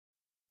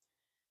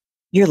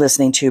You're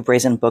listening to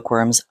Brazen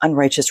Bookworm's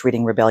Unrighteous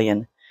Reading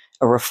Rebellion,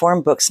 a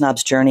reformed book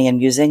snob's journey and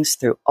musings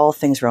through all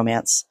things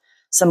romance.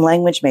 Some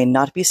language may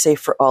not be safe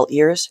for all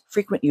ears.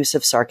 Frequent use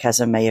of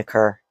sarcasm may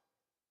occur.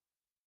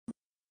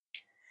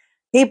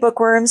 Hey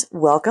bookworms,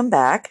 welcome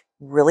back.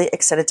 Really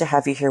excited to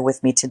have you here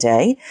with me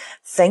today.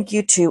 Thank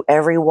you to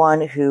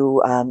everyone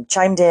who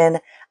chimed in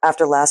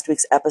after last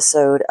week's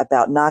episode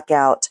about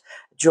Knockout.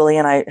 Julie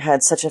and I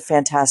had such a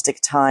fantastic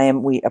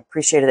time. We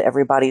appreciated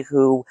everybody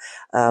who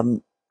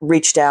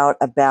reached out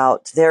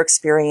about their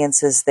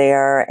experiences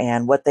there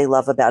and what they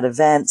love about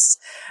events.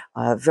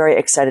 Very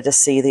excited to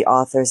see the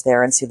authors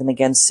there and see them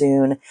again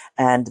soon.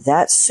 And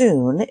that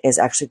soon is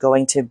actually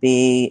going to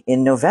be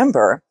in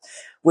November,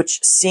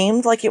 which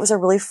seemed like it was a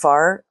really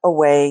far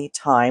away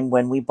time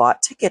when we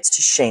bought tickets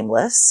to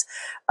Shameless.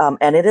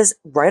 And it is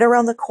right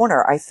around the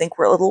corner. I think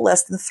we're a little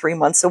less than 3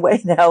 months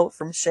away now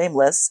from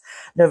Shameless,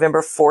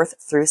 November 4th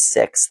through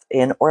 6th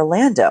in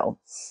Orlando.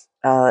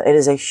 It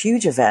is a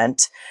huge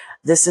event.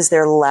 This is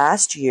their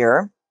last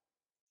year.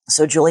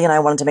 So Julie and I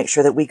wanted to make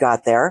sure that we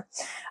got there.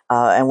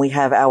 And we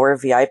have our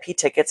VIP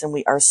tickets and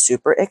we are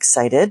super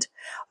excited.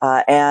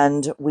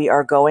 And we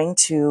are going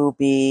to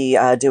be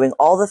doing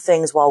all the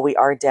things while we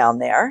are down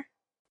there.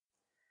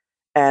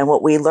 And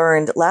what we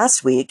learned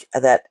last week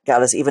that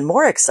got us even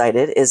more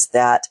excited is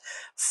that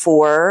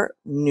 4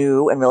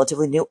 new and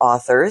relatively new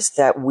authors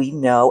that we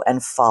know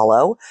and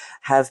follow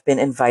have been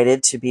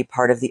invited to be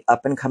part of the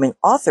up and coming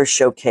author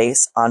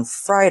showcase on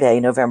Friday,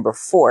 November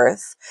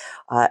 4th.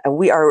 And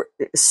we are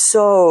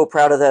so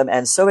proud of them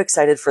and so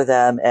excited for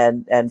them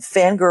and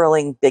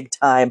fangirling big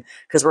time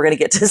because we're going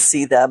to get to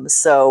see them.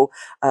 So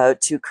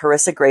to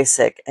Carissa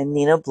Graysick and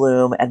Nina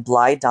Bloom and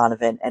Bly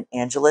Donovan and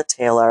Angela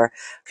Taylor,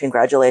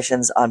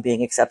 congratulations on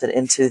being accepted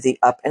into the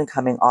up and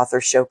coming author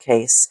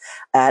showcase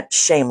at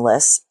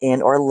Shameless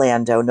in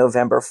Orlando,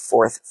 November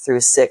 4th through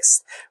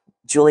 6th.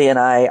 Julie and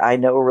I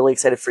know we're really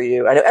excited for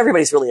you. I know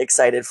everybody's really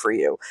excited for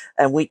you,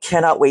 and we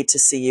cannot wait to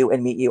see you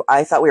and meet you.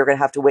 I thought we were going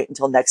to have to wait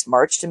until next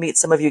March to meet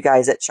some of you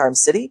guys at Charm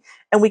City,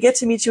 and we get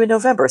to meet you in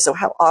November. So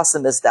how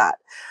awesome is that?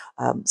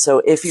 So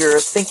if you're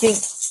thinking,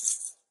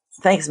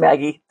 thanks,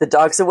 Maggie, the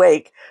dog's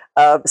awake.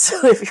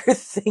 So if you're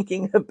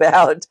thinking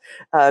about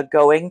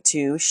going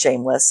to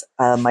Shameless,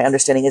 my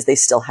understanding is they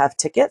still have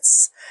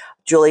tickets.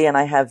 Julie and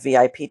I have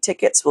VIP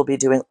tickets. We'll be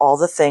doing all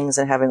the things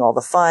and having all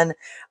the fun.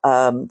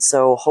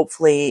 So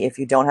hopefully if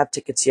you don't have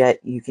tickets yet,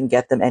 you can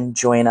get them and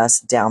join us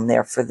down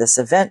there for this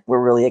event.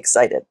 We're really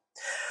excited.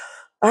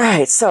 All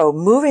right. So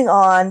moving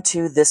on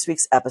to this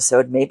week's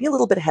episode, maybe a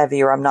little bit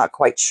heavier. I'm not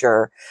quite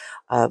sure.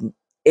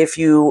 If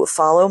you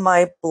follow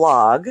my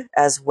blog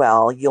as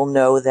well, you'll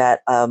know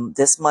that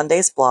this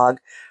Monday's blog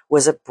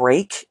was a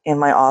break in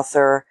my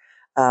author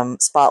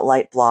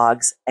spotlight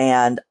blogs,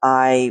 and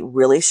I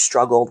really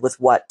struggled with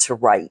what to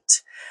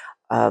write.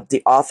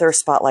 The author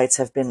spotlights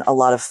have been a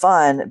lot of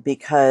fun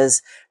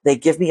because they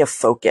give me a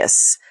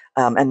focus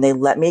and they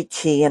let me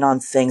key in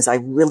on things I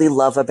really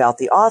love about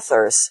the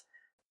authors.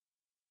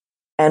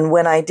 And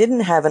when I didn't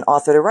have an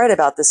author to write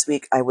about this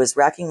week, I was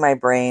racking my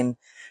brain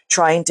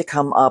trying to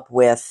come up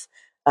with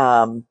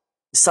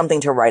something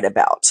to write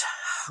about.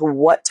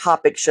 What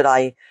topic should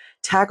I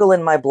tackle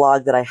in my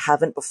blog that I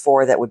haven't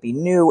before that would be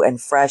new and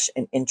fresh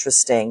and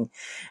interesting?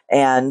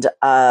 And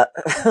I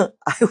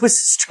was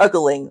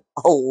struggling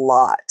a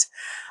lot.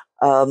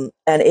 And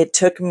it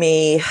took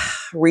me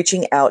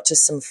reaching out to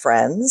some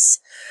friends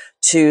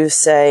to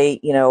say,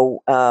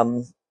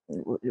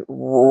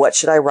 what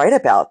should I write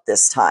about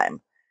this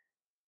time?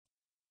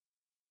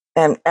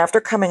 And after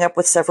coming up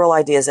with several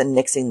ideas and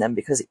nixing them,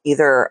 because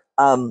either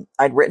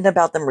I'd written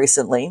about them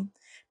recently,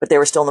 but they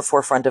were still in the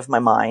forefront of my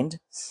mind,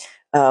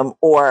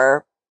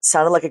 or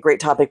sounded like a great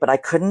topic, but I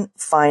couldn't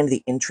find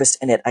the interest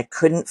in it. I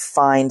couldn't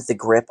find the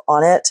grip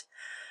on it.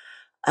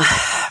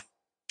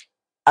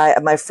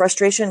 My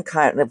frustration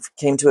kind of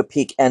came to a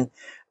peak. And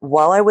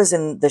while I was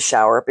in the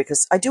shower,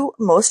 because I do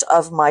most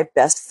of my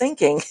best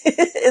thinking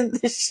in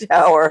the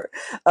shower,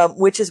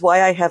 which is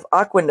why I have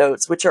Aqua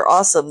Notes, which are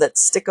awesome, that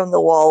stick on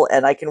the wall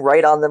and I can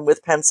write on them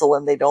with pencil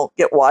and they don't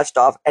get washed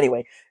off.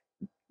 Anyway,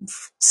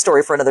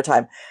 story for another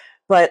time.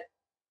 But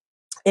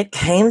it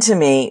came to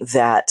me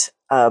that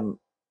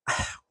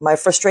my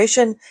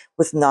frustration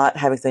with not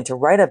having something to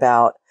write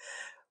about,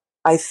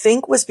 I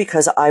think, was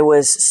because I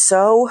was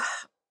so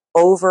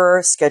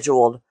over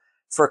scheduled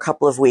for a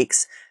couple of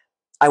weeks.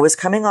 I was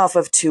coming off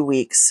of 2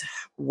 weeks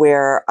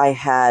where I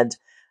had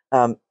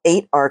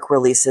 8 ARC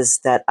releases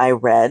that I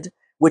read,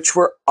 which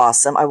were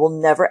awesome. I will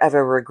never,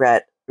 ever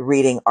regret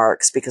reading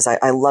ARCs because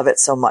I love it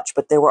so much,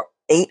 but there were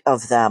 8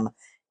 of them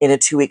in a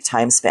 2-week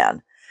time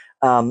span.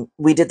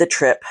 We did the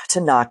trip to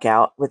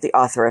Knockout with the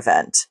author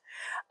event.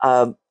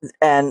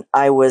 And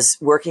I was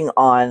working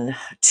on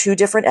 2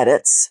 different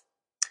edits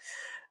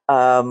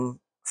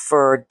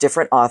for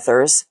different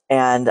authors,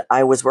 and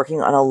I was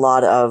working on a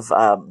lot of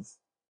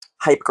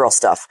hype girl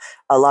stuff,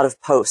 a lot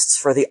of posts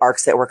for the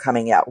arcs that were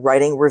coming out,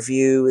 writing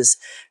reviews,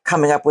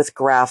 coming up with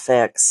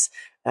graphics,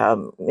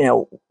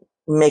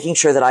 making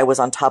sure that I was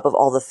on top of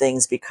all the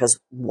things, because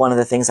one of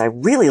the things I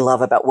really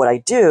love about what I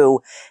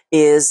do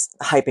is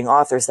hyping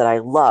authors that I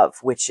love,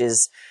 which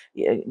is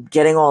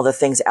getting all the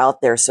things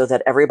out there so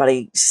that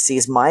everybody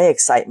sees my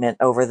excitement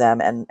over them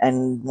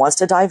and wants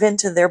to dive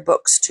into their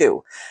books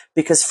too.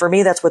 Because for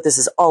me, that's what this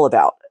is all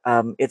about.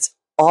 It's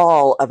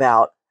all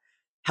about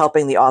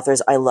helping the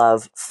authors I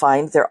love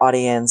find their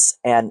audience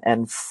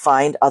and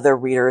find other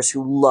readers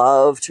who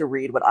love to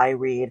read what I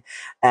read,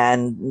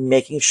 and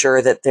making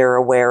sure that they're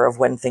aware of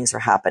when things are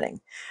happening.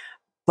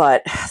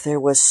 But there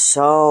was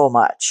so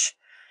much.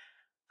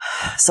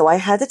 So I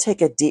had to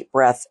take a deep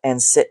breath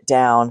and sit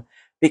down,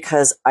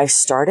 because I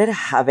started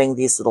having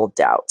these little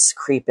doubts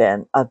creep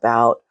in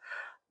about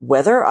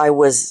whether I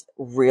was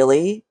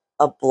really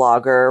a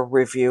blogger,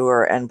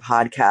 reviewer, and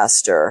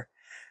podcaster,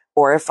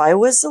 or if I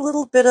was a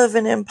little bit of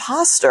an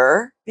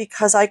imposter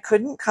because I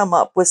couldn't come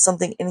up with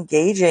something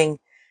engaging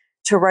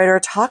to write or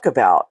talk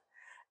about.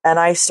 And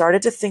I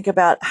started to think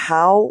about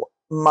how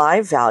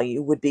my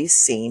value would be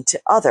seen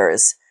to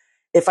others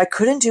if I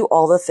couldn't do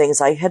all the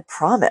things I had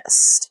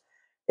promised.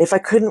 If I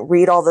couldn't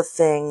read all the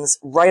things,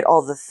 write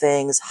all the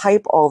things,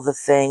 hype all the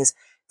things,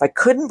 if I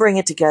couldn't bring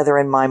it together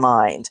in my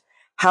mind,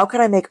 how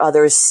can I make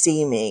others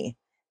see me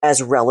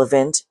as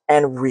relevant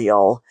and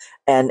real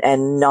and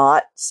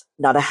not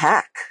a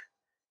hack?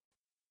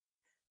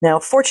 Now,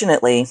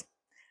 fortunately,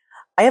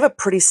 I have a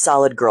pretty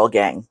solid girl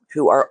gang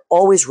who are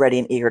always ready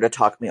and eager to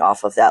talk me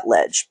off of that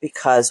ledge,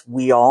 because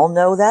we all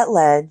know that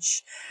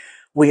ledge.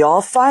 We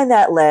all find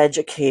that ledge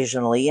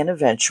occasionally and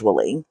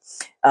eventually.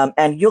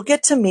 And you'll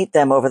get to meet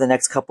them over the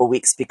next couple of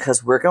weeks,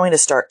 because we're going to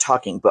start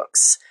talking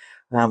books.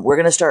 We're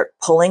going to start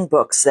pulling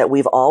books that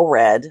we've all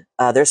read.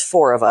 There's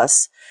 4 of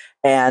us.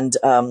 And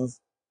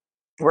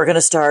we're going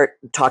to start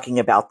talking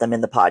about them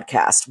in the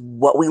podcast,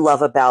 what we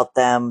love about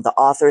them, the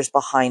authors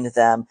behind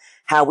them,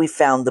 how we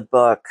found the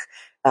book.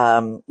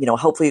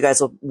 Hopefully you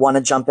guys will want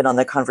to jump in on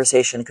the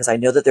conversation, because I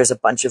know that there's a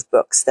bunch of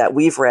books that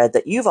we've read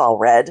that you've all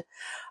read.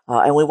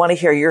 And we want to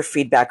hear your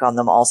feedback on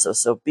them also.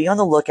 So be on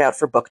the lookout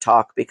for book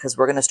talk, because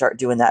we're going to start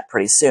doing that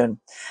pretty soon.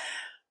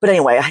 But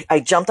anyway, I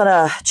jumped on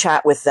a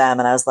chat with them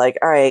and I was like,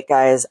 all right,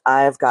 guys,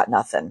 I've got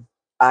nothing.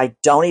 I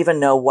don't even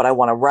know what I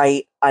want to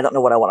write. I don't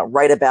know what I want to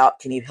write about.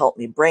 Can you help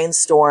me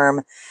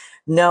brainstorm?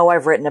 No,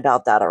 I've written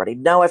about that already.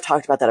 No, I've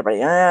talked about that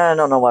already. I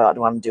don't know why I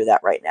want to do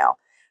that right now.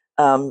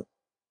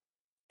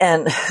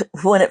 And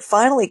when it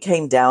finally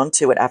came down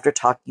to it, after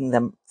talking to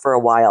them for a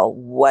while,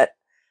 what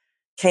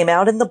came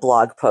out in the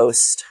blog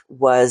post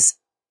was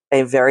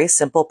a very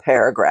simple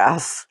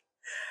paragraph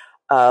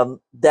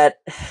that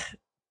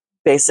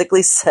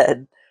basically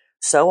said,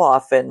 so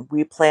often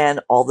we plan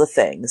all the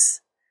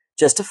things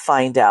just to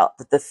find out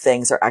that the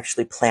things are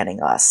actually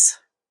planning us.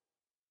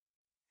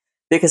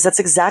 Because that's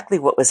exactly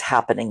what was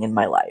happening in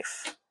my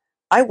life.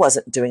 I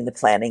wasn't doing the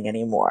planning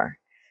anymore.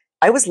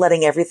 I was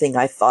letting everything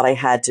I thought I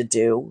had to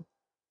do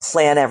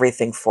plan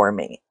everything for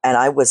me. And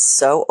I was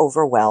so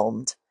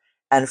overwhelmed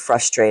and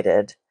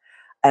frustrated.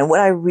 And what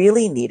I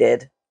really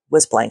needed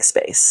was blank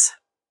space.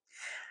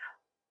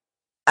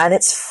 And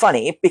it's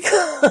funny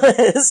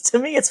because, to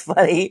me, it's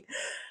funny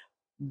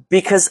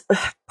because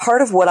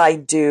part of what I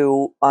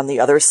do on the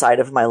other side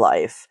of my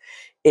life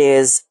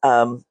is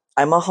I'm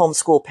a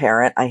homeschool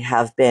parent. I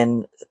have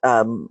been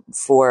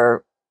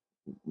for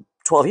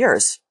 12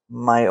 years.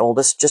 My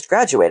oldest just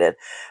graduated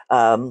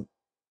from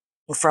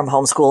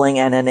homeschooling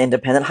and an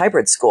independent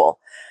hybrid school.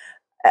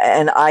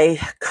 And I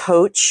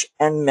coach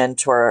and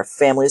mentor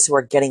families who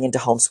are getting into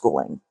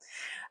homeschooling.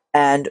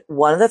 And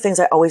one of the things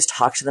I always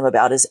talk to them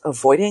about is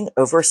avoiding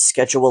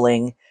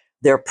overscheduling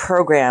their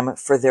program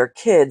for their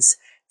kids,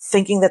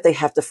 thinking that they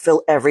have to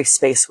fill every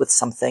space with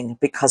something,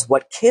 because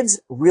what kids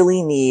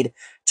really need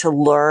to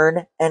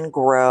learn and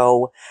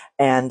grow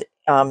and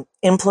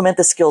implement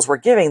the skills we're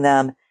giving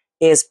them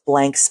is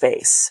blank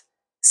space.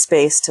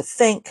 Space to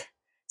think,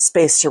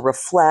 space to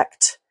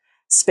reflect,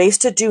 space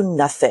to do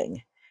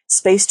nothing,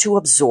 space to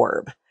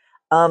absorb.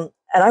 And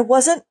I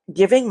wasn't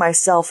giving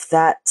myself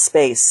that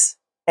space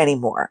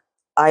anymore.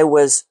 I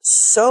was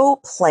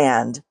so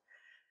planned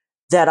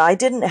that I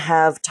didn't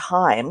have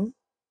time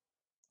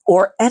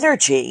or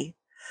energy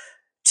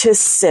to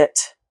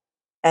sit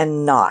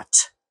and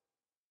not,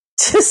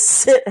 to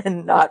sit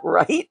and not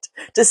write,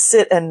 to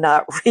sit and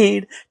not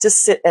read, to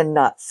sit and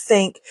not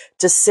think,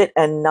 to sit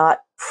and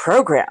not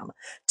program,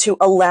 to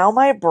allow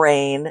my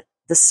brain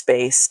the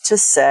space to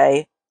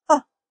say,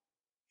 huh,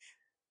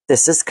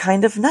 this is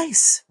kind of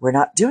nice. We're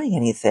not doing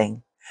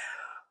anything.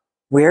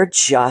 We're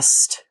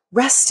just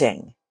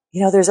resting.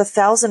 There's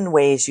 1,000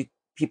 ways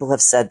people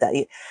have said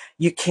that.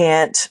 You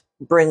can't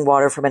bring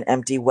water from an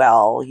empty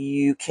well.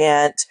 You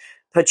can't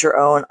put your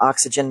own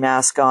oxygen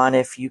mask on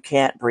if you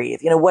can't breathe.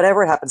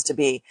 Whatever it happens to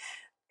be.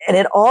 And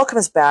it all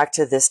comes back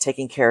to this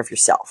taking care of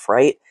yourself,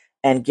 right?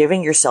 And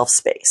giving yourself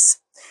space.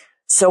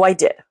 So I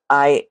did.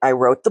 I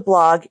wrote the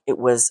blog. It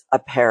was a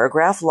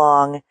paragraph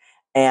long,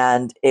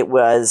 and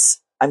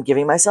I'm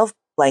giving myself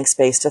blank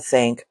space to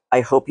think.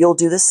 I hope you'll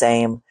do the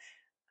same.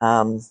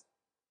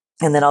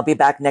 And then I'll be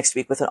back next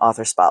week with an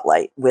author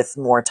spotlight with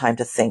more time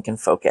to think and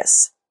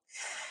focus.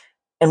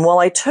 And while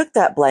I took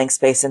that blank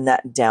space and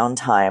that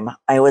downtime,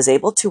 I was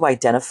able to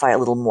identify a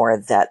little more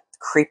that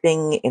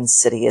creeping,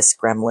 insidious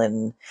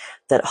gremlin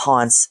that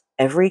haunts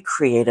every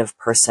creative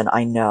person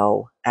I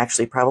know,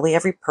 actually, probably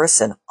every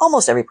person,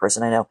 almost every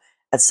person I know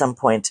at some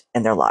point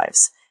in their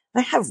lives.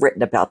 I have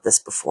written about this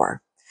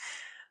before.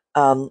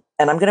 And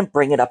I'm going to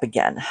bring it up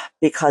again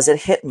because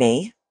it hit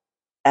me,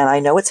 and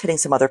I know it's hitting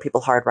some other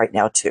people hard right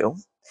now too.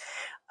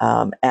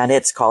 And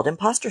it's called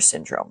imposter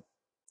syndrome.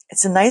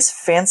 It's a nice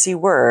fancy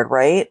word,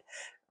 right?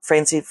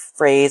 Fancy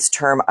phrase,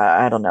 term,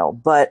 I don't know.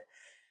 But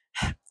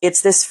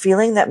it's this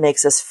feeling that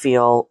makes us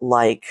feel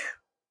like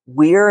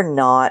we're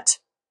not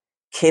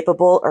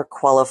capable or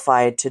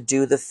qualified to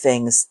do the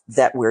things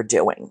that we're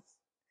doing.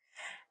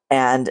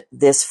 And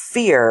this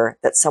fear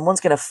that someone's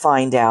going to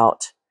find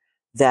out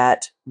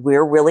that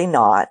we're really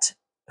not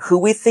who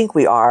we think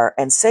we are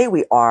and say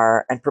we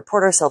are and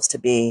purport ourselves to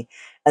be,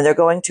 and they're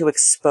going to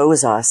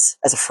expose us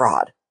as a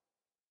fraud.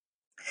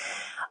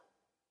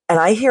 And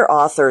I hear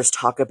authors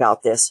talk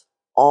about this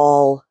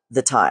all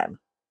the time,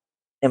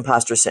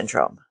 imposter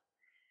syndrome.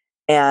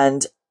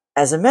 And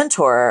as a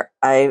mentor,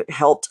 I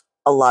helped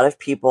a lot of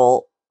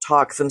people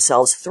talk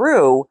themselves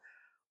through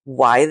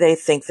why they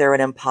think they're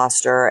an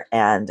imposter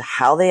and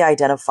how they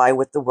identify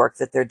with the work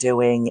that they're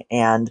doing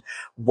and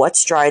what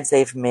strides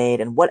they've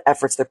made and what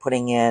efforts they're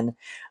putting in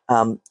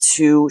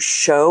to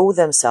show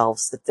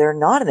themselves that they're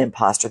not an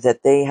imposter,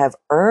 that they have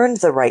earned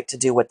the right to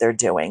do what they're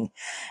doing.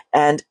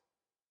 And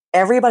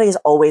everybody is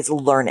always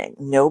learning.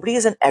 Nobody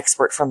is an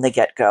expert from the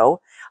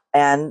get-go.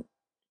 And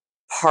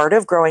part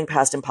of growing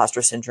past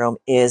imposter syndrome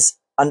is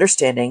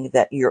understanding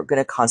that you're going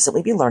to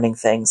constantly be learning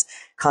things,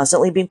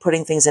 constantly be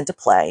putting things into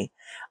play.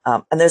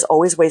 And there's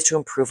always ways to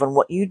improve on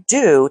what you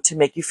do to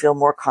make you feel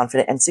more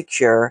confident and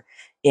secure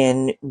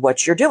in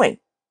what you're doing.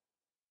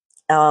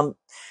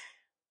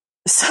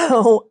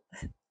 So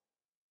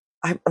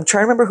I'm trying to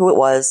remember who it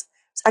was.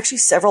 It's actually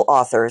several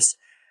authors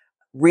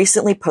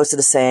recently posted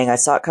a saying. I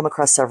saw it come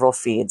across several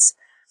feeds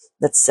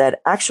that said,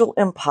 actual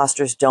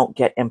imposters don't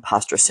get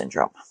imposter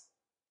syndrome.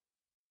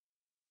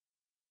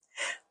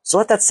 So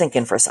let that sink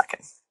in for a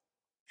second.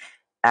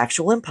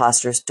 Actual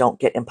imposters don't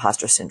get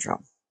imposter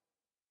syndrome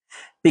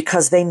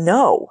because they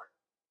know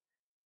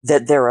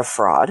that they're a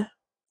fraud.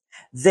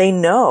 They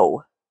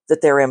know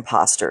that they're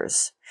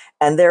imposters,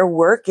 and they're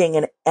working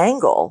an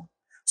angle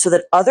so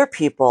that other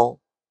people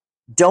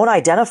don't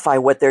identify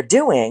what they're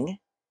doing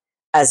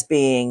as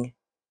being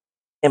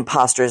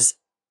imposters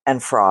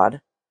and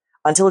fraud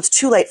until it's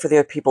too late for the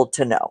other people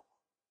to know.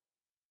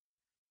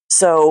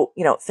 So,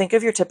 think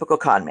of your typical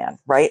con man,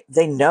 right?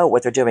 They know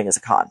what they're doing is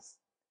a con.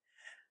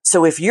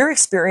 So if you're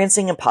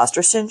experiencing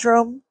imposter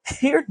syndrome,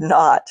 you're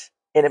not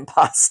an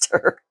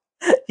imposter.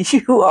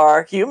 You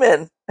are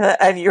human,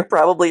 and you're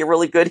probably a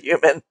really good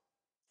human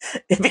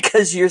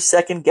because you're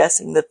second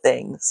guessing the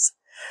things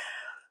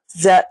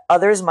that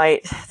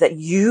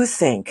you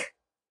think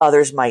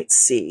others might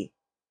see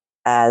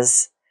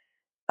as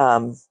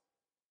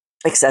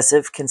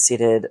excessive,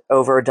 conceited,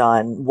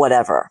 overdone,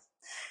 whatever.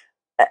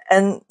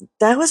 And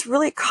that was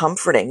really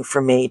comforting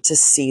for me to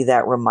see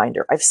that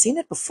reminder. I've seen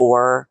it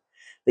before,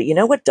 but you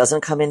know what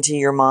doesn't come into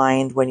your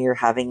mind when you're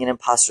having an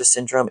imposter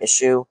syndrome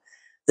issue?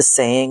 The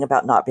saying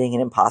about not being an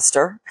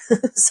imposter.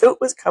 So it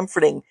was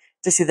comforting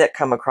to see that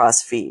come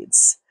across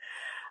feeds.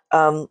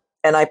 And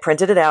I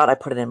printed it out. I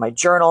put it in my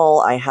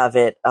journal. I have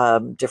it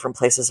different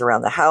places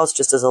around the house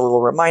just as a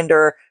little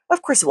reminder.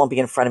 Of course, it won't be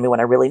in front of me when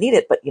I really need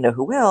it, but you know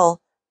who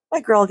will? My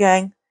girl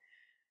gang.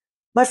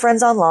 My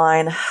friends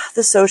online,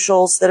 the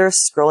socials that are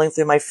scrolling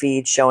through my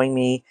feed showing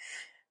me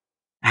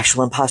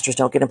actual imposters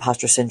don't get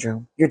imposter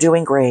syndrome. You're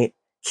doing great.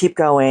 Keep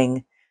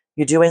going.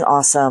 You're doing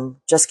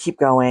awesome. Just keep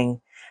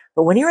going.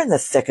 But when you're in the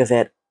thick of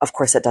it, of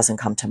course, that doesn't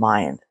come to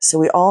mind. So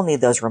we all need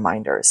those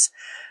reminders.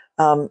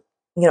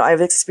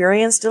 I've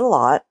experienced it a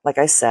lot. Like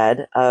I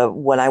said,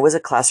 when I was a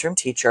classroom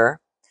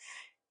teacher,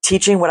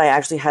 teaching what I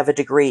actually have a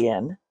degree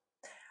in,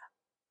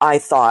 I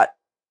thought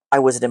I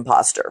was an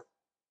imposter.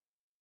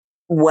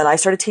 When I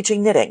started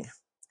teaching knitting,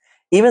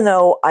 even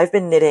though I've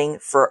been knitting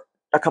for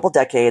a couple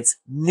decades,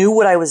 knew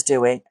what I was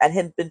doing, and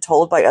had been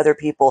told by other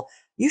people,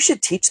 you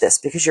should teach this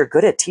because you're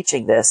good at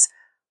teaching this,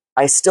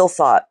 I still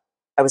thought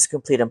I was a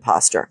complete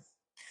imposter.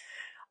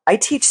 I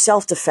teach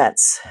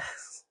self-defense.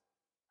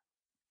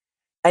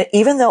 And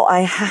even though I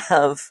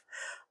have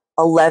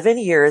 11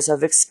 years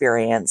of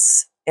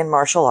experience in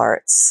martial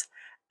arts,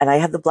 and I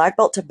have the black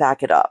belt to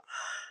back it up,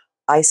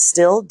 I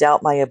still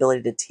doubt my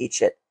ability to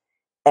teach it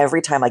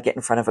every time I get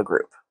in front of a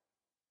group.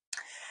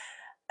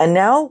 And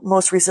now,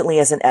 most recently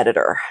as an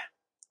editor,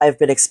 I've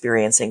been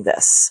experiencing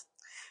this.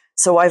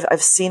 So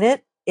I've seen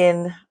it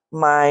in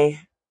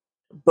my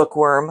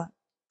bookworm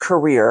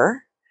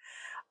career,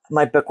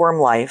 my bookworm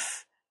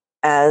life,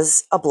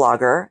 as a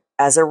blogger,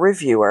 as a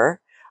reviewer.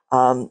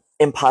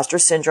 Imposter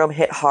syndrome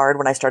hit hard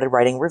when I started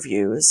writing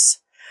reviews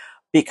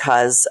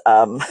because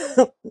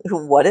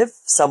what if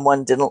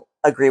someone didn't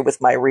agree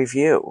with my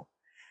review?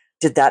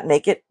 Did that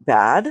make it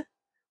bad?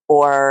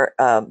 Or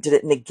did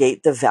it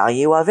negate the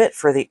value of it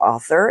for the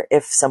author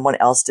if someone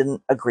else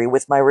didn't agree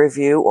with my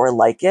review or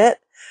like it?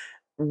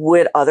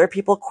 would other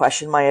people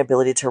question my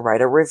ability to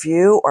write a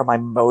review or my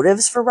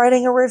motives for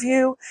writing a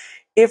review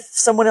if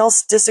someone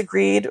else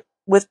disagreed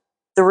with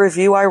the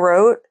review I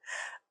wrote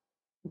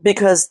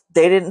because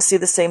they didn't see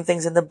the same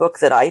things in the book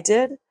that I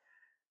did?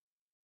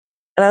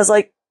 And I was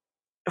like,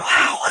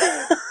 wow,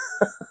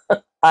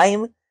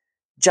 I'm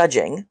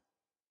judging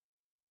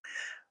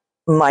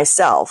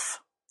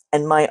myself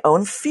and my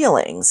own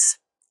feelings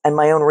and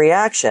my own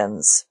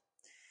reactions.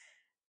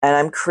 And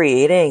I'm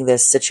creating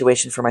this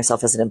situation for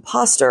myself as an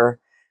imposter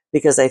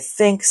because I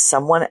think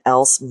someone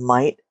else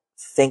might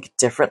think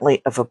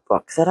differently of a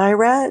book that I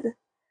read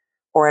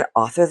or an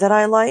author that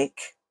I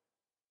like.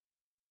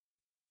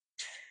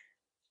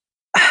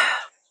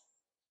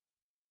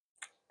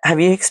 Have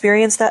you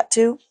experienced that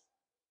too?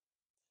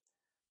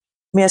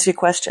 Let me ask you a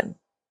question.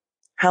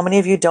 How many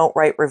of you don't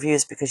write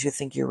reviews because you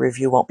think your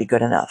review won't be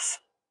good enough?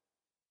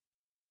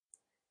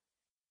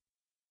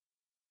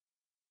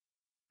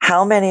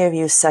 How many of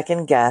you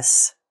second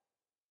guess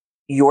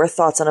your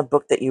thoughts on a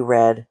book that you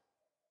read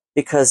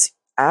because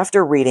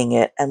after reading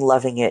it and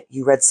loving it,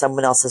 you read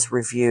someone else's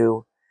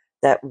review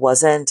that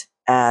wasn't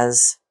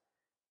as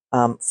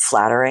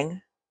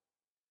flattering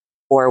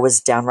or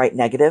was downright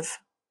negative?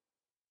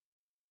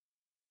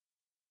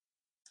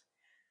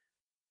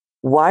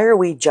 Why are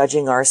we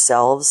judging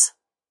ourselves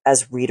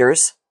as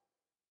readers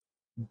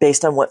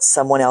based on what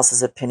someone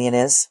else's opinion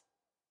is?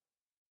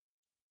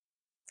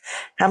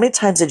 How many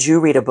times did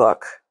you read a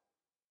book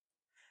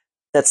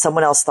that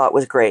someone else thought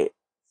was great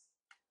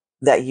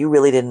that you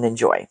really didn't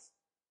enjoy?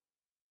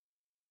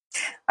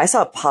 I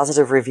saw a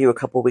positive review a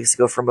couple weeks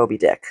ago for Moby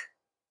Dick.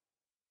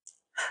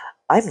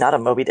 I'm not a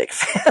Moby Dick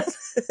fan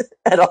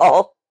at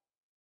all.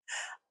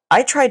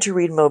 I tried to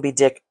read Moby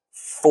Dick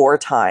 4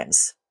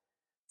 times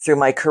through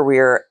my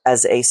career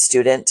as a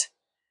student.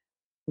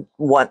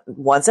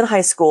 Once in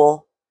high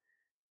school,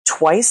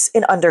 twice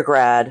in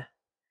undergrad,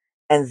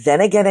 and then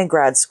again in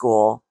grad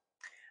school.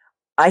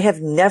 I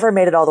have never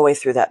made it all the way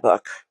through that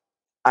book.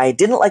 I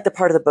didn't like the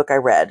part of the book I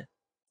read.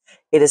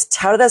 It is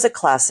touted as a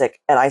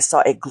classic, and I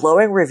saw a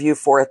glowing review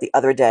for it the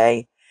other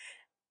day.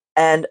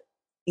 And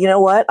you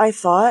know what? I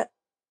thought,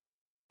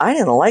 I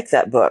didn't like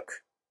that book.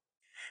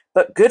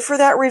 But good for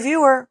that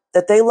reviewer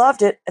that they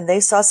loved it and they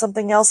saw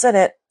something else in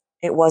it.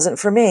 It wasn't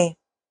for me.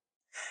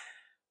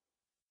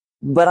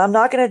 But I'm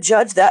not going to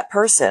judge that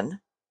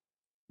person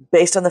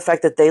based on the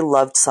fact that they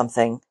loved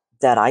something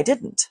that I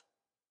didn't.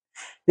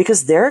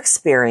 Because their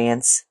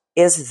experience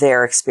is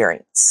their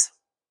experience.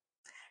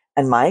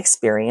 And my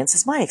experience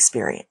is my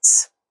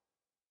experience.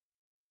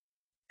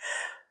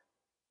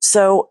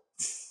 So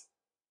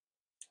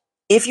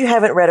if you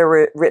haven't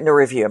written a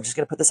review, I'm just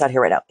going to put this out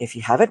here right now. If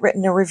you haven't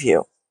written a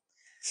review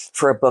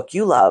for a book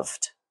you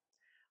loved,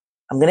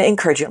 I'm going to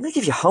encourage you. I'm going to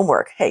give you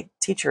homework. Hey,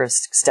 teacher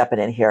is stepping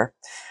in here.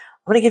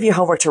 I'm going to give you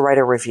homework to write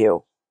a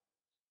review.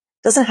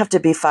 It doesn't have to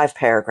be 5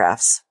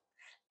 paragraphs,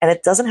 and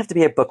it doesn't have to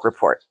be a book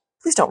report.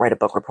 Please don't write a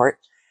book report.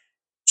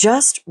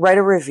 Just write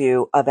a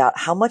review about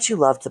how much you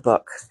loved the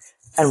book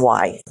and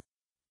why.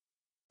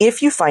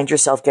 If you find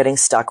yourself getting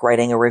stuck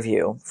writing a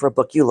review for a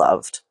book you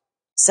loved,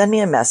 send me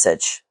a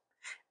message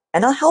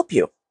and I'll help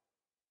you.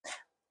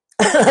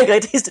 Like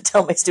I used to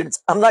tell my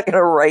students, I'm not going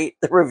to write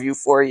the review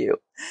for you,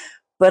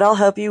 but I'll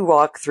help you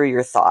walk through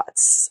your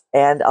thoughts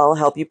and I'll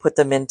help you put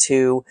them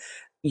into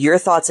your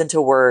thoughts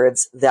into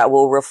words that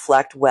will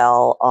reflect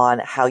well on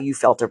how you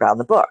felt around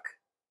the book.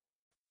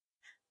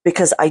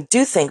 Because I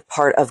do think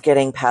part of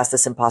getting past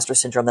this imposter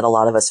syndrome that a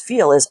lot of us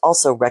feel is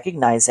also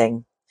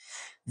recognizing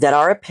that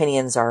our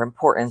opinions are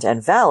important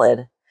and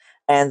valid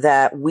and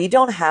that we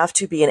don't have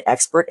to be an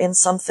expert in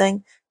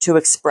something to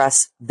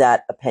express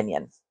that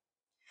opinion.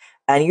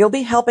 And you'll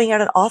be helping out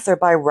an author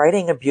by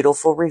writing a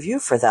beautiful review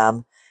for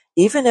them,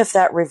 even if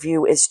that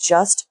review is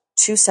just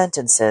 2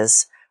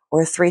 sentences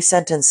or 3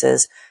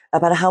 sentences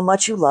about how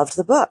much you loved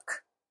the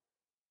book.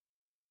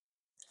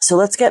 So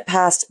let's get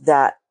past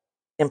that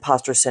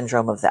imposter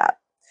syndrome of that.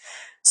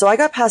 So I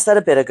got past that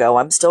a bit ago.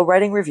 I'm still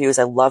writing reviews.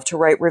 I love to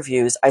write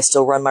reviews. I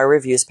still run my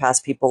reviews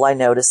past people I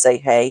know to say,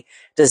 hey,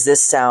 does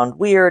this sound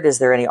weird? Is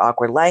there any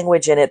awkward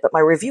language in it? But my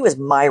review is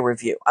my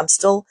review. I'm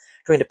still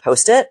going to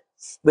post it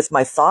with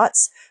my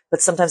thoughts, but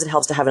sometimes it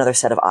helps to have another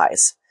set of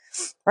eyes,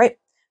 right?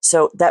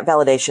 So that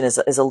validation is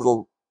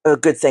a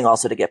good thing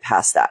also to get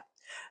past that.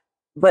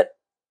 But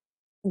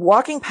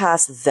walking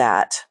past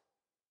that,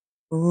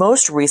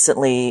 most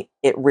recently,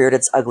 it reared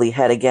its ugly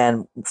head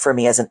again for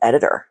me as an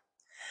editor.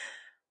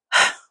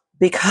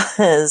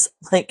 Because,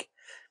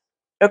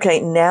 okay,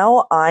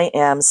 now I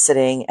am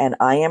sitting and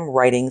I am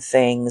writing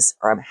things,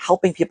 or I'm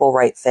helping people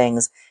write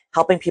things,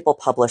 helping people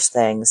publish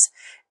things.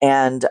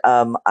 And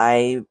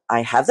I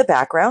have the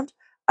background.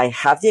 I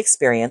have the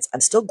experience.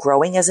 I'm still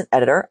growing as an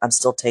editor. I'm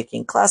still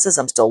taking classes.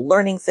 I'm still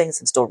learning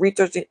things. I'm still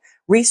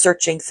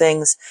researching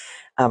things,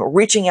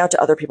 reaching out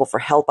to other people for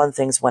help on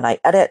things when I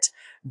edit.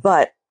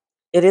 But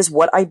it is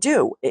what I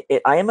do.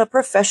 I am a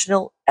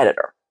professional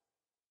editor.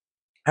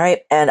 All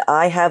right. And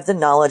I have the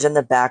knowledge and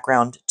the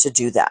background to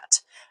do that.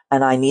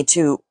 And I need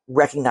to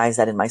recognize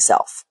that in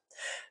myself.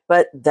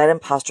 But that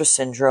imposter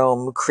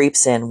syndrome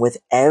creeps in with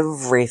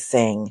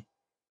everything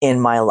in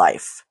my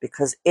life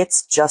because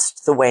it's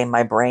just the way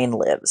my brain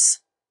lives.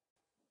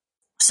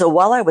 So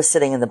while I was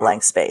sitting in the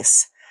blank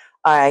space,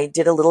 I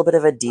did a little bit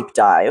of a deep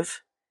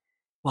dive.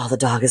 While the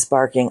dog is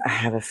barking, I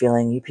have a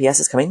feeling UPS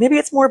is coming. Maybe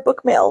it's more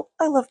book mail.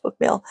 I love book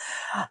mail.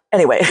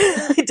 Anyway,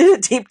 I did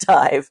a deep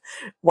dive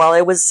while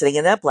I was sitting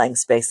in that blank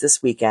space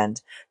this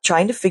weekend,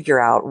 trying to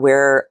figure out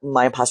where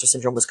my imposter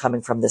syndrome was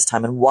coming from this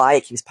time and why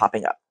it keeps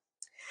popping up.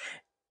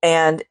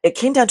 And it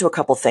came down to a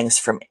couple things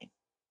for me.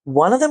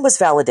 One of them was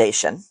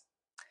validation.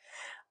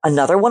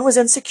 Another one was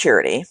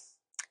insecurity.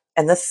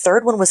 And the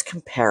third one was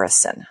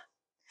comparison.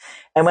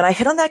 And when I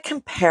hit on that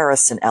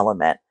comparison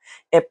element,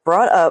 it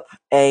brought up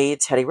a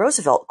Teddy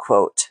Roosevelt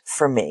quote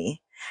for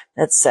me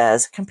that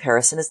says,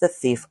 comparison is the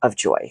thief of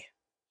joy.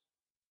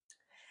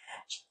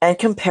 And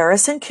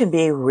comparison can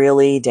be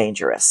really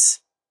dangerous.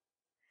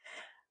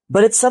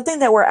 But it's something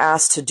that we're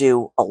asked to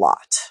do a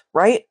lot,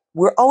 right?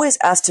 We're always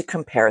asked to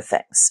compare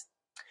things.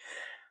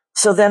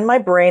 So then my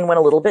brain went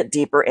a little bit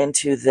deeper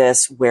into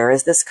this. Where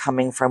is this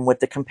coming from with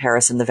the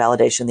comparison, the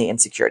validation, the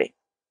insecurity?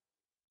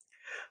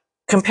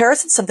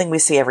 Comparison is something we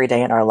see every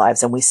day in our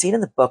lives, and we see it in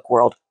the book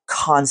world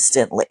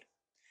constantly.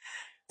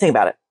 Think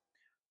about it.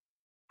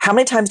 How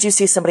many times do you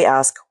see somebody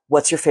ask,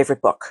 what's your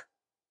favorite book?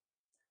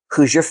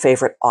 Who's your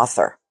favorite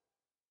author?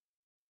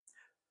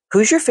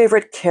 Who's your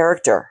favorite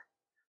character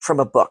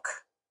from a book?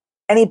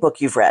 Any book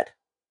you've read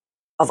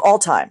of all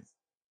time.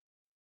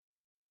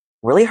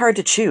 Really hard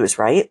to choose,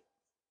 right?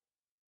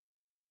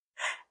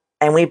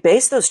 And we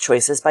base those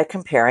choices by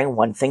comparing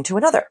one thing to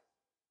another.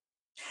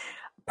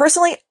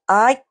 Personally,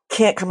 I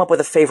can't come up with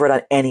a favorite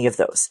on any of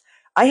those.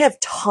 I have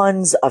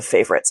tons of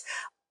favorites.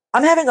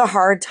 I'm having a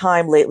hard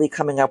time lately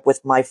coming up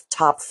with my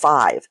top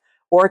 5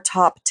 or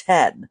top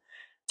 10.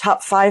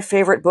 Top 5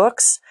 favorite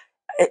books.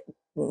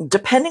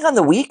 Depending on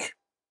the week,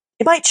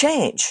 it might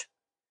change.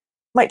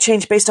 Might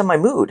change based on my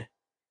mood.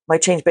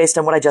 Might change based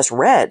on what I just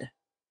read.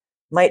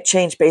 Might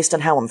change based on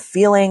how I'm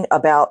feeling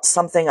about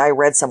something I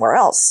read somewhere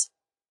else.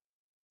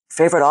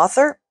 Favorite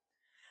author?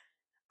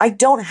 I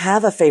don't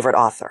have a favorite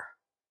author.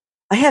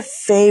 I have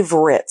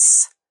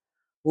favorites.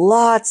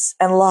 Lots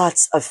and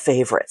lots of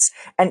favorites.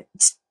 And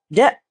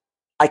yeah,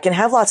 I can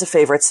have lots of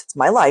favorites. It's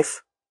my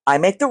life. I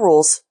make the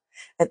rules.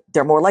 And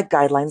they're more like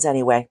guidelines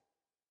anyway.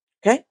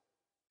 Okay?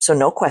 So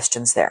no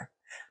questions there.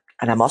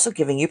 And I'm also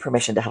giving you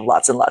permission to have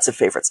lots and lots of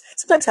favorites.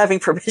 Sometimes having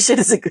permission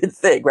is a good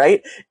thing,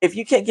 right? If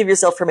you can't give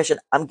yourself permission,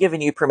 I'm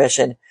giving you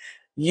permission.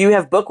 You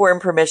have bookworm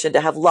permission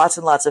to have lots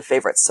and lots of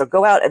favorites. So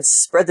go out and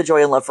spread the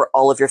joy and love for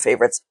all of your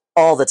favorites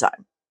all the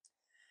time.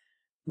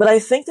 But I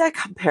think that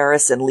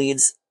comparison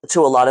leads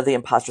to a lot of the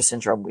imposter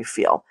syndrome we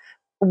feel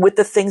with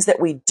the things that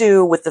we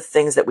do, with the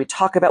things that we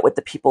talk about, with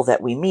the people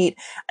that we meet.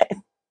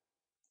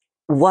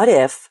 What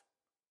if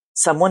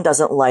someone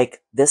doesn't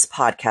like this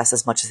podcast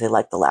as much as they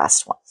like the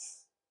last one?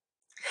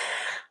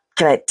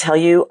 Can I tell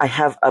you, I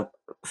have a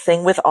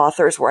thing with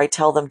authors where I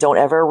tell them don't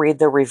ever read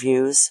the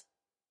reviews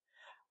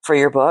for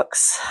your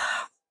books.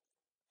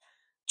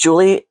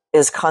 Julie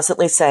is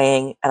constantly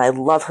saying, and I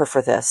love her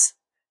for this,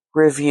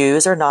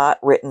 reviews are not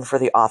written for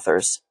the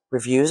authors.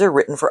 Reviews are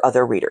written for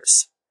other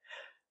readers.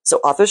 So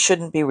authors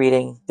shouldn't be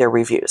reading their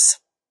reviews.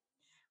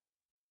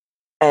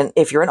 And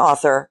if you're an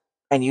author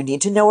and you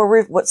need to know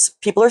what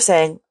people are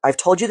saying, I've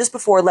told you this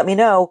before, let me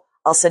know.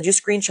 I'll send you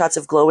screenshots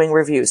of glowing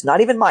reviews.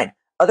 Not even mine,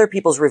 other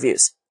people's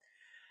reviews.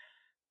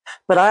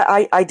 But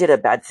I did a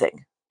bad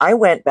thing. I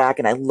went back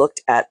and I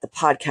looked at the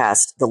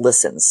podcast, the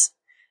listens.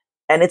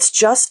 And it's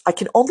just, I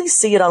can only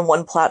see it on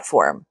one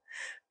platform.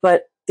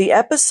 But the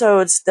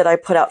episodes that I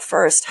put out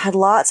first had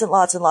lots and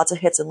lots and lots of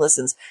hits and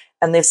listens.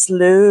 And they've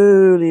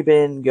slowly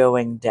been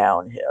going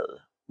downhill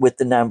with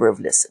the number of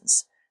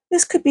listens.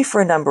 This could be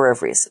for a number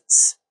of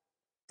reasons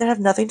that have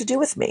nothing to do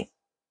with me.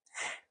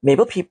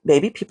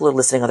 Maybe people are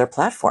listening on other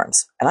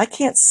platforms and I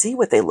can't see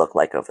what they look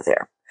like over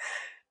there.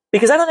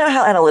 Because I don't know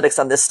how analytics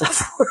on this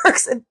stuff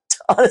works. And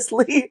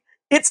honestly,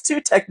 it's too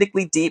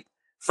technically deep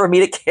for me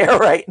to care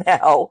right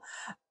now.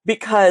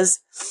 Because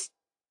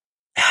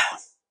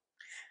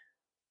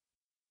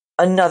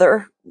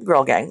another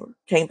girl gang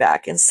came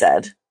back and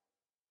said,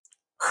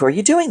 who are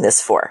you doing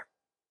this for?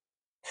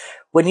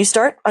 When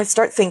I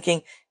start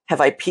thinking,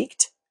 have I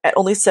peaked at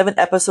only 7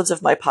 episodes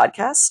of my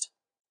podcast?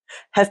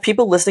 Have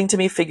people listening to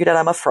me figured out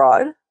I'm a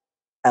fraud?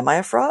 Am I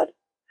a fraud?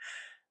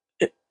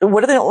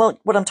 What do they don't know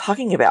what I'm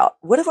talking about?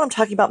 What if what I'm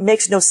talking about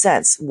makes no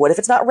sense? What if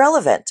it's not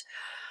relevant?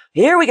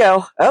 Here we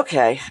go.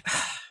 Okay.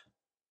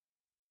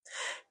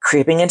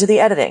 Creeping into the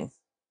editing.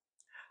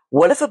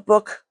 What if a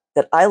book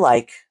that I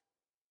like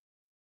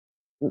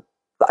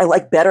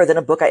better than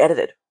a book I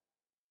edited?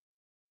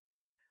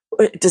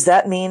 Does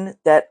that mean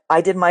that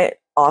I did my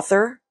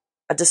author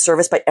a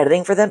disservice by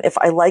editing for them if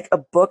I like a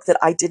book that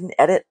I didn't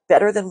edit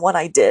better than one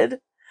I did?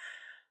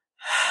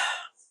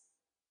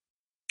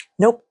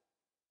 Nope.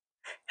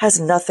 Has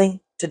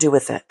nothing to do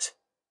with it.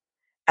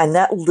 And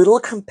that little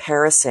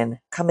comparison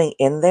coming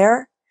in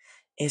there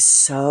is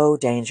so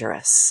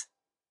dangerous.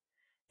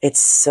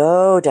 It's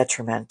so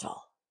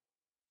detrimental.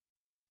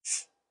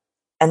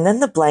 And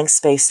then the blank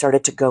space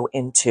started to go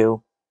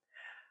into,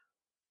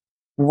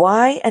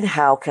 why and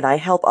how can I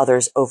help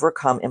others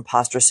overcome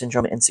imposter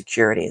syndrome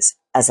insecurities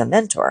as a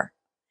mentor?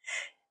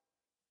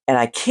 And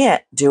I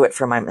can't do it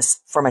for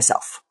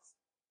myself.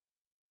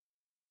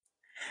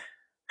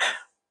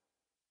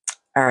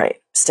 All right,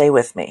 stay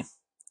with me.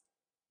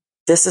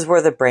 This is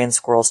where the brain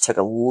squirrels took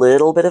a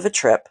little bit of a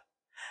trip,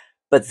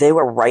 but they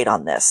were right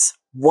on this,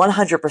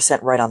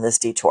 100% right on this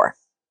detour.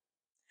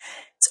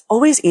 It's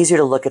always easier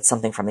to look at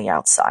something from the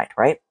outside,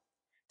 right?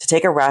 To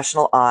take a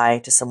rational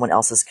eye to someone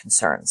else's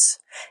concerns.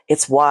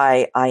 It's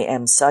why I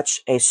am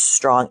such a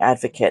strong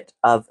advocate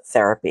of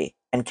therapy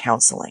and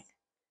counseling,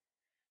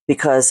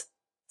 because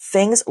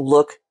things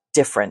look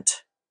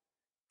different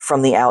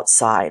from the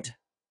outside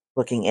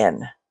looking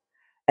in,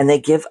 and they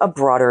give a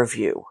broader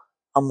view,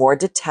 a more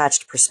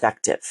detached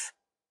perspective.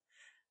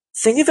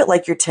 Think of it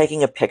like you're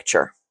taking a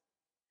picture,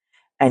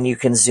 and you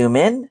can zoom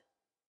in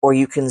or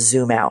you can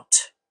zoom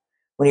out.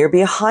 When you're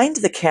behind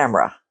the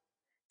camera,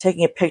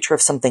 taking a picture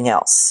of something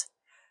else,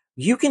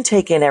 you can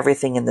take in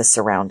everything in the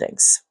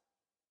surroundings.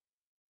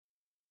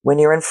 When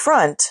you're in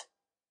front,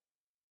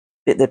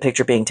 the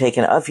picture being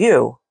taken of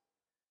you,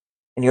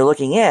 and you're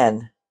looking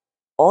in,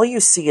 all you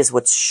see is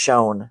what's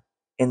shown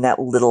in that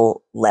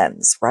little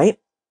lens, right?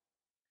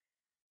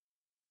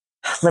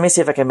 Let me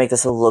see if I can make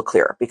this a little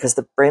clearer, because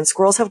the brain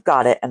squirrels have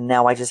got it, and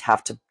now I just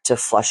have to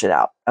flush it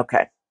out.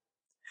 Okay.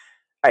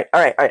 All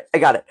right. I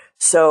got it.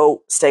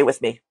 So stay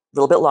with me a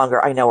little bit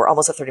longer. I know we're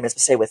almost at 30 minutes,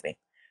 but stay with me.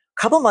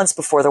 A couple months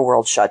before the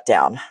world shut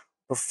down,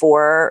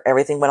 before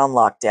everything went on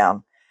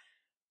lockdown,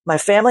 my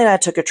family and I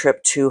took a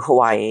trip to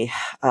Hawaii.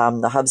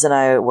 The Hubs and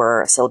I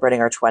were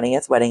celebrating our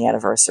 20th wedding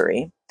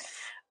anniversary.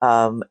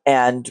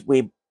 And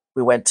we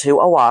went to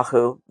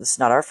Oahu. This is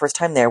not our first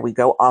time there. We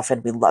go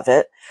often. We love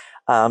it.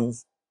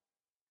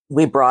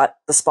 We brought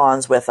the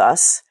Spawns with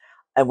us,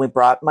 and we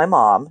brought my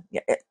mom.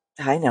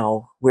 I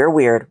know, we're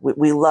weird.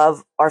 We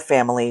love our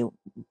family.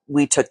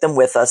 We took them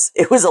with us.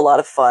 It was a lot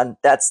of fun.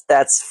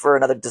 That's for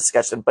another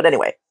discussion. But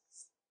anyway,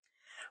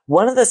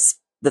 one of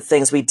the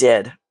things we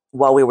did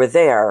while we were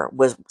there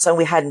was something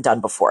we hadn't done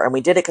before. And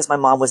we did it because my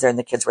mom was there and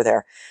the kids were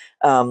there.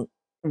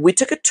 We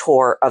took a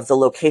tour of the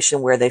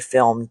location where they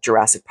filmed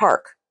Jurassic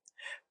Park,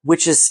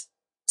 which is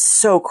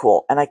so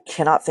cool. And I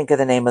cannot think of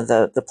the name of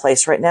the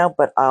place right now,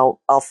 but I'll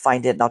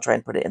find it and I'll try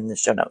and put it in the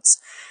show notes.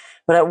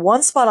 But at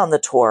one spot on the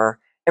tour,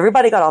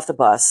 everybody got off the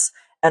bus,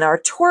 and our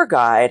tour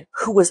guide,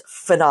 who was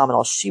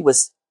phenomenal, she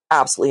was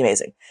absolutely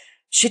amazing.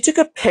 She took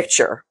a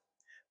picture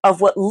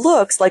of what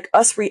looks like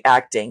us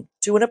reacting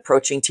to an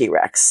approaching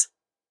T-Rex.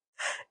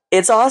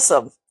 It's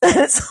awesome.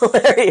 It's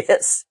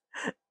hilarious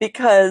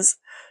because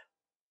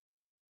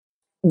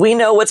we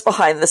know what's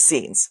behind the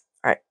scenes,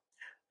 right?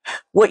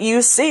 What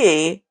you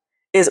see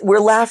is we're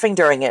laughing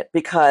during it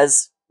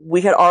because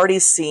we had already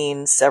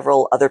seen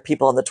several other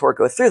people on the tour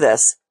go through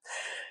this.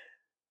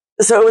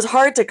 So it was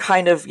hard to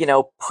kind of,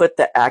 put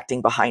the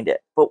acting behind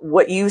it. But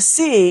what you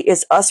see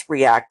is us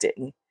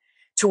reacting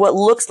to what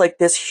looks like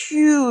this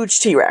huge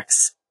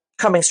T-Rex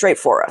coming straight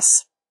for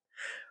us.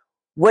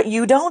 What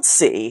you don't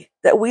see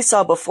that we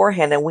saw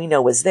beforehand and we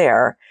know is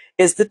there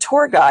is the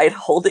tour guide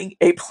holding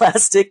a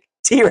plastic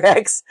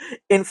T-Rex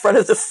in front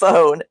of the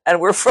phone, and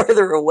we're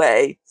further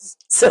away.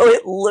 So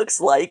it looks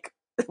like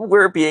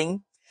we're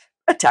being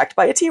attacked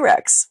by a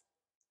T-Rex.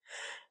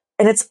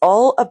 And it's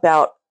all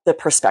about the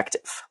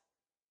perspective.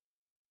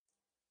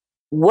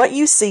 What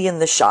you see in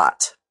the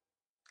shot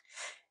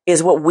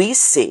is what we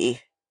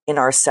see in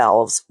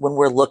ourselves when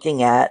we're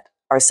looking at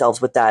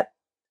ourselves with that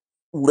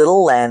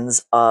little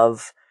lens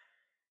of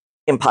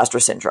imposter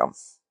syndrome.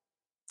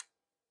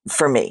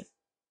 For me,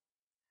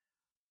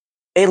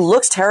 it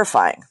looks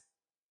terrifying,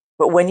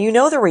 but when you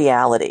know the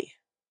reality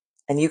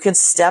and you can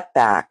step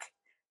back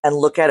and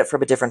look at it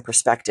from a different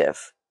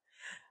perspective,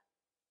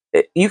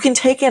 you can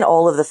take in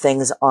all of the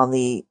things on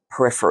the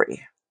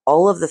periphery,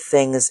 all of the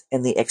things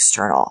in the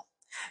external.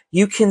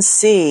 You can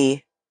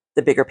see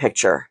the bigger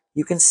picture.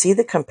 You can see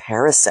the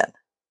comparison.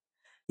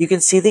 You can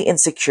see the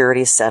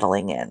insecurity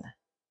settling in.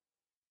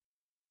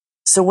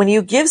 So when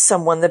you give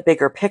someone the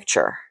bigger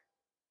picture,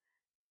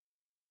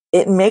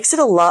 it makes it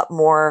a lot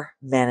more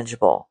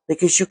manageable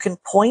because you can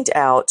point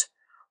out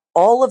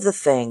all of the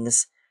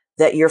things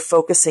that you're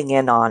focusing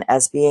in on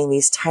as being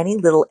these tiny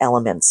little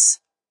elements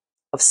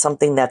of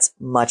something that's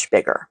much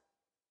bigger,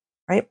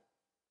 right?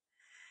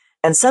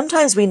 And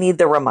sometimes we need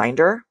the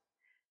reminder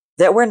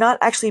that we're not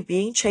actually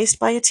being chased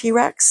by a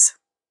T-Rex.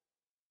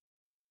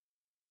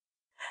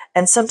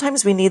 And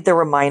sometimes we need the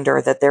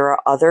reminder that there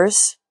are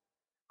others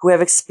who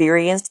have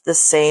experienced the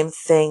same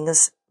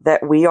things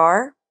that we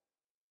are.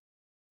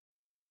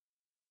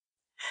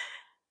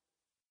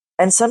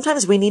 And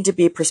sometimes we need to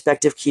be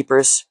perspective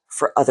keepers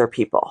for other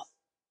people.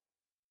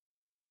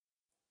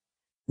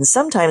 And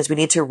sometimes we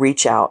need to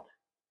reach out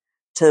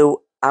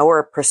to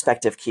our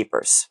perspective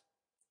keepers,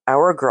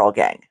 our girl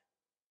gang,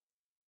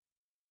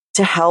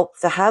 to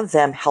have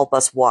them help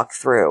us walk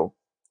through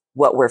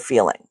what we're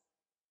feeling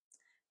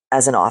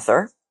as an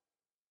author,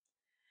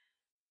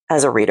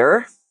 as a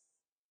reader,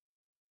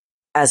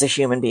 as a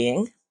human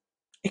being,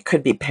 It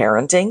could be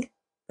parenting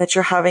that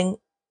you're having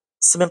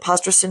some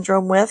imposter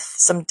syndrome with,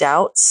 some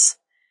doubts.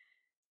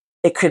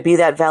 It could be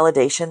that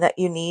validation that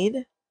you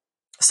need.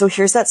 So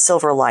here's that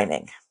silver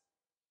lining,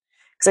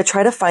 because I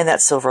try to find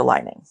that silver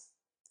lining.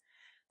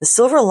 The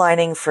silver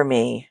lining for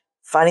me,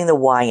 finding the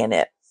why in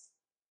it,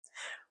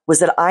 was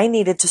that I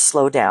needed to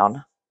slow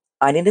down.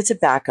 I needed to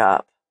back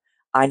up.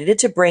 I needed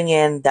to bring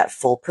in that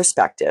full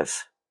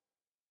perspective.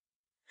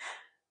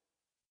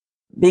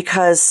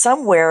 Because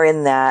somewhere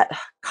in that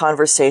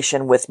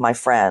conversation with my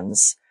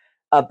friends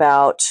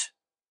about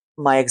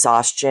my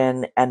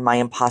exhaustion and my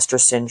imposter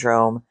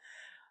syndrome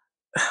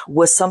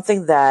was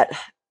something that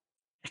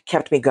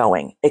kept me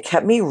going. It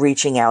kept me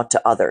reaching out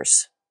to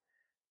others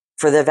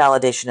for the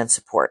validation and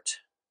support.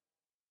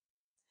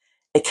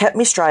 It kept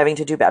me striving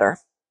to do better.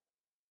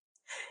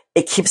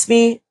 It keeps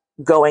me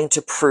going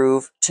to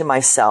prove to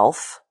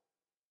myself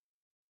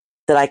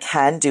that I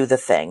can do the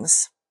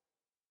things.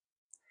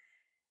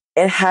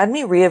 It had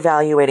me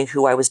reevaluating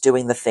who I was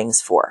doing the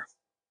things for.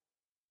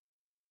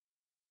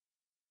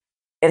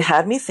 It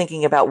had me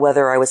thinking about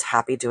whether I was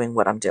happy doing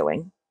what I'm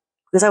doing,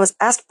 because I was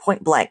asked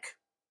point blank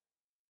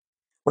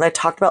when I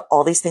talked about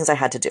all these things I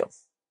had to do.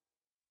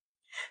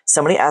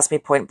 Somebody asked me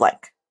point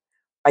blank,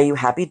 are you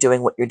happy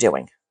doing what you're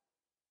doing?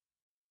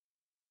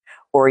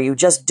 Or are you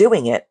just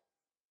doing it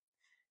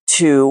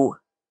to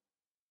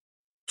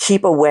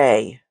keep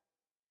away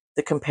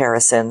the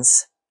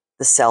comparisons,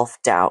 the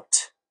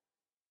self-doubt,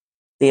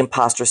 the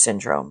imposter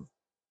syndrome?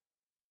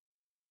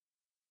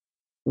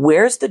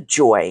 Where's the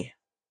joy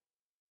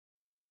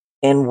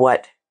in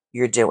what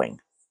you're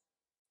doing?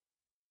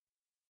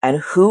 And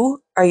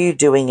who are you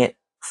doing it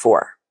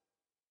for?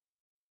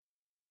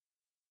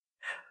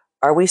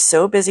 Are we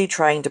so busy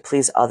trying to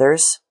please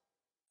others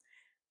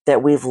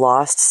that we've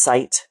lost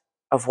sight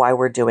of why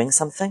we're doing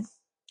something?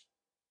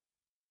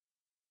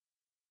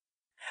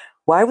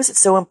 Why was it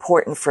so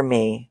important for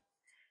me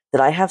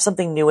that I have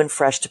something new and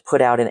fresh to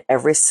put out in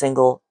every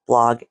single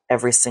blog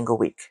every single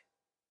week?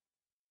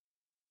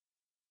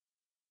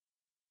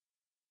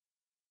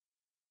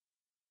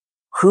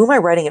 Who am I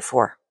writing it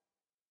for?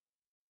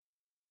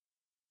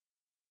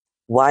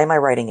 Why am I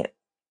writing it?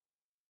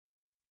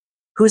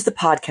 Who's the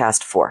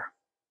podcast for?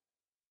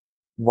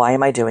 Why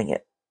am I doing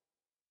it?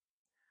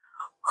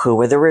 Who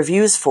are the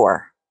reviews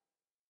for?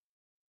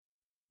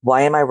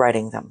 Why am I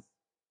writing them?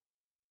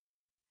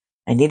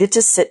 I needed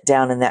to sit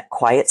down in that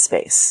quiet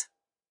space,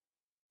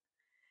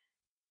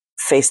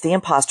 face the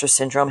imposter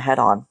syndrome head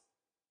on,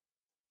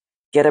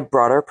 get a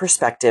broader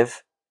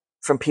perspective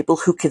from people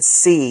who could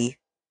see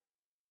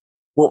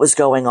what was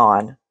going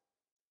on,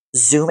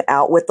 zoom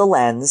out with the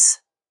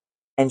lens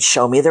and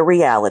show me the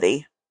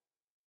reality,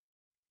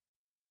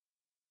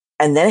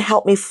 and then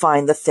help me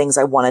find the things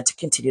I wanted to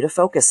continue to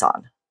focus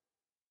on.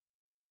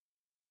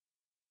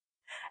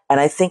 And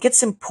I think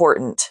it's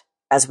important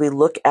as we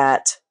look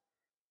at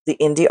the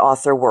indie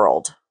author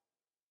world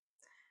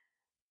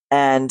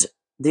and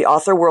the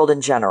author world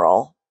in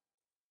general,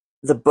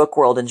 the book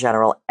world in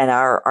general, and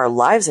our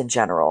lives in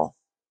general,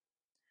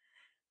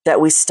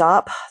 that we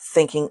stop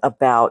thinking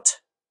about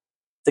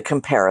the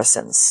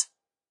comparisons,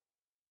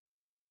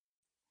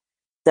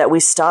 that we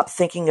stop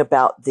thinking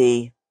about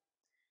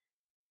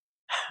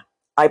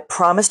I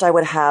promised I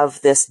would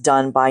have this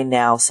done by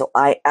now, so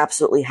I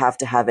absolutely have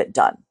to have it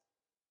done.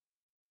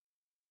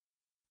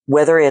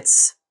 Whether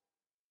it's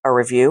a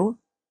review,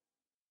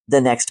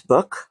 the next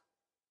book,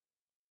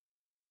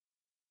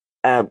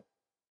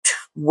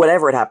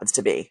 whatever it happens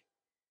to be.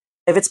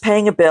 If it's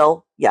paying a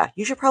bill, yeah,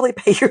 you should probably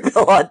pay your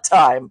bill on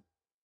time.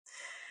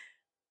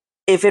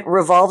 If it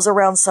revolves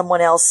around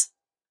someone else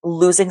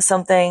losing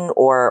something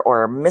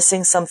or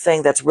missing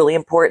something that's really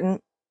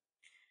important,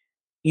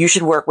 you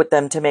should work with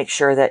them to make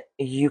sure that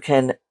you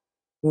can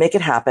make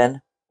it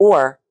happen,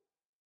 or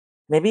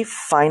maybe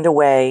find a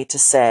way to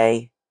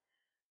say,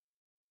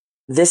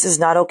 this is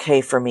not okay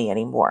for me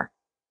anymore.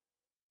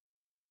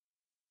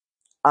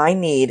 I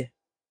need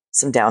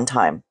some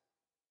downtime.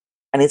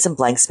 I need some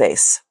blank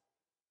space.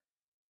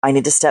 I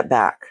need to step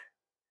back.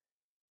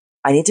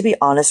 I need to be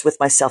honest with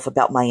myself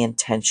about my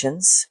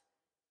intentions,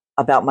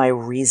 about my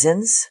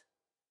reasons,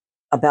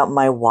 about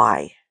my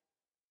why,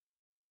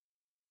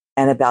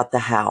 and about the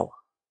how.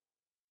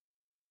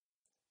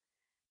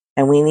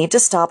 And we need to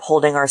stop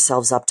holding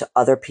ourselves up to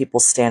other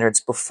people's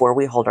standards before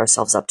we hold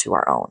ourselves up to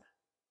our own.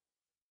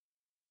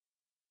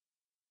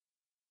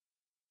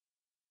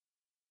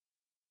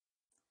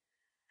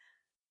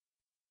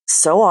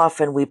 So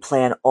often we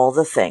plan all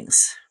the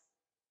things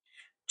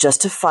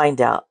just to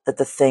find out that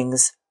the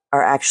things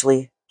are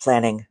actually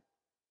planning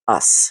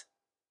us.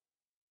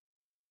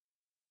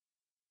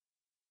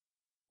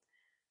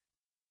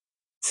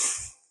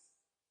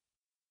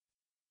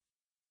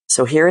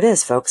 So here it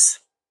is, folks.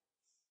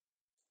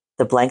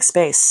 The blank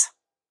space.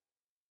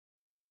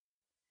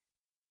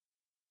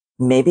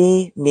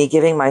 Maybe me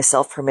giving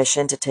myself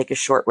permission to take a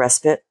short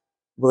respite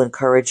will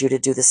encourage you to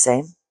do the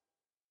same.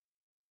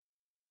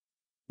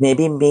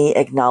 Maybe me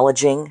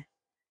acknowledging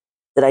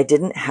that I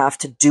didn't have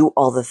to do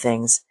all the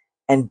things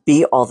and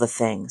be all the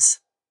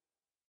things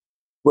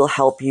will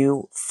help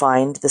you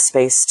find the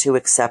space to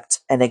accept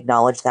and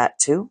acknowledge that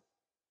too.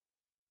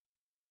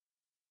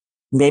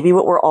 Maybe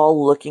what we're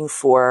all looking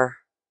for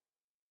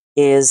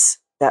is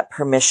that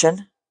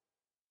permission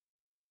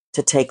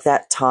to take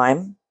that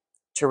time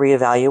to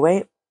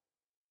reevaluate,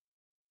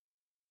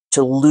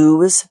 to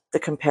lose the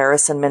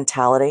comparison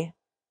mentality,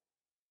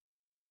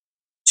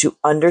 to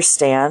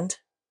understand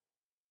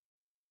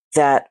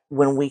that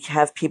when we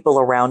have people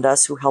around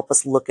us who help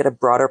us look at a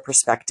broader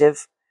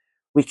perspective,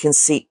 we can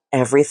see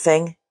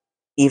everything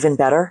even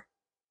better.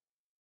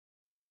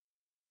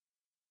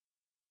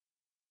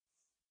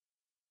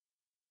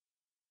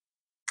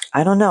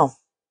 I don't know.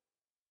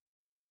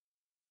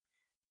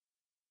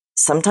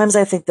 Sometimes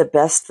I think the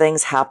best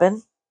things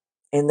happen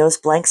in those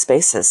blank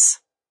spaces.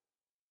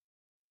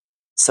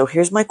 So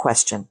here's my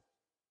question.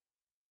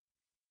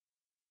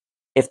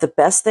 If the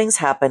best things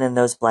happen in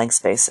those blank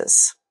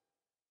spaces,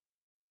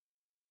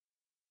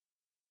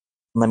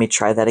 let me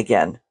try that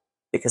again,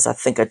 because I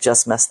think I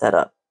just messed that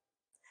up.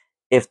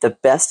 If the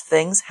best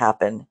things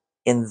happen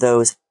in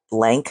those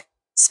blank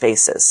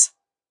spaces,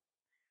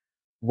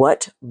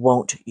 what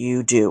won't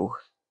you do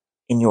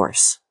in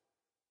yours?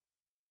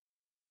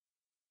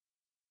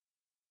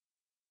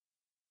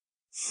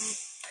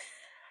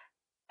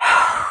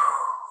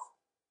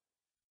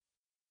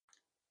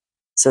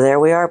 So there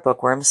we are,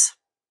 bookworms.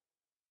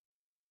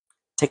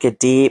 Take a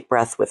deep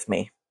breath with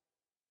me.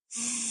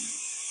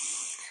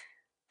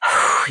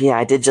 Yeah,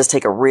 I did just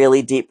take a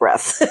really deep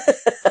breath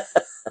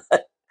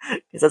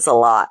because that's a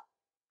lot.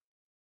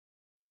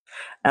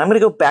 And I'm going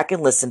to go back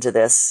and listen to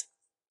this.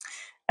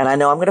 And I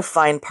know I'm going to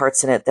find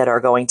parts in it that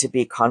are going to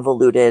be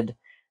convoluted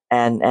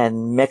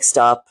and mixed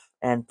up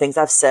and things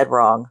I've said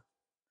wrong.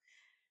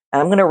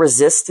 And I'm going to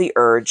resist the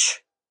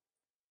urge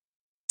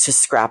to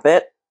scrap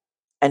it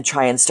and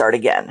try and start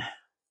again.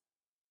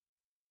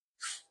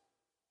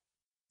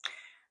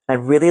 I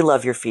really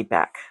love your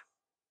feedback.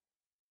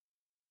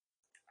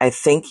 I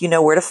think you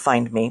know where to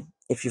find me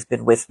if you've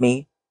been with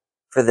me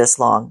for this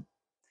long.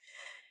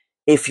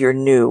 If you're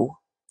new,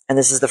 and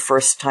this is the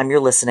first time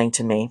you're listening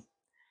to me,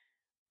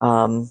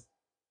 I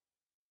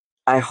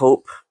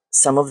hope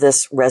some of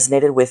this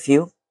resonated with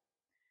you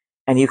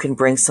and you can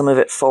bring some of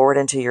it forward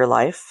into your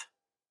life.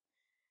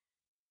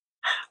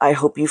 I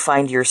hope you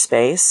find your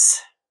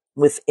space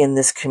within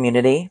this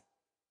community.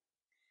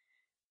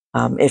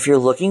 If you're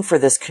looking for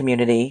this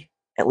community,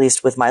 at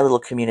least with my little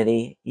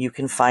community, you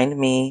can find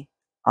me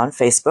on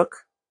Facebook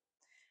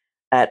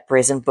at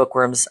Brazen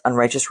Bookworms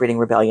Unrighteous Reading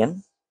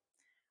Rebellion,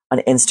 on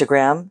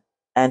Instagram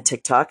and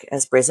TikTok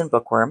as Brazen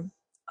Bookworm,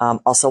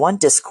 also on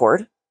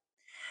Discord,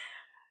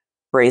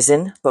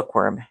 Brazen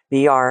Bookworm,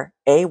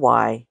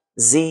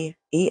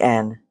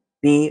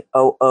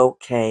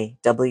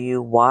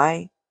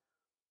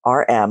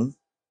 BrazenBookWyrm.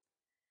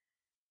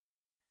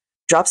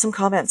 Drop some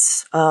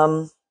comments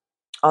on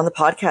the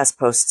podcast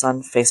posts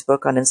on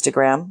Facebook, on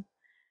Instagram.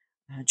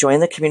 Join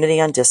the community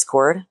on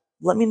Discord.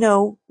 Let me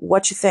know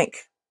what you think.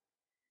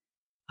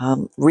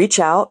 Reach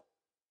out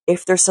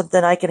if there's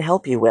something I can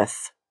help you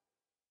with.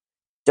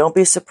 Don't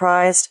be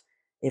surprised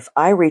if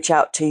I reach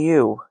out to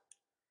you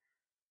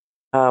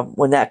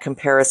when that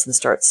comparison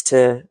starts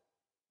to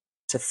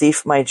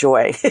thief my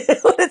joy,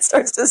 when it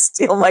starts to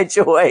steal my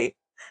joy.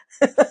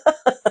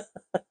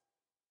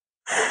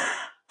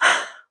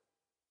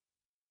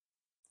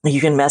 You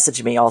can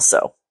message me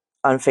also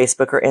on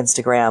Facebook or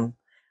Instagram.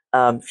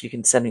 If you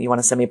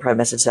want to send me a private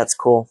message, that's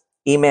cool.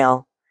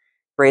 Email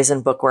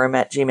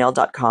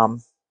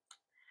brazenbookworm@gmail.com.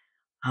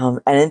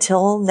 And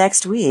until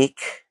next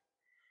week,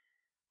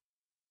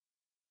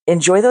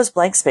 enjoy those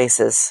blank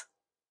spaces.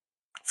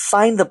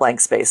 Find the blank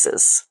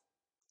spaces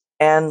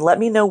and let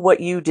me know what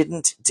you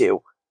didn't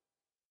do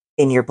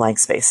in your blank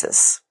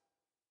spaces.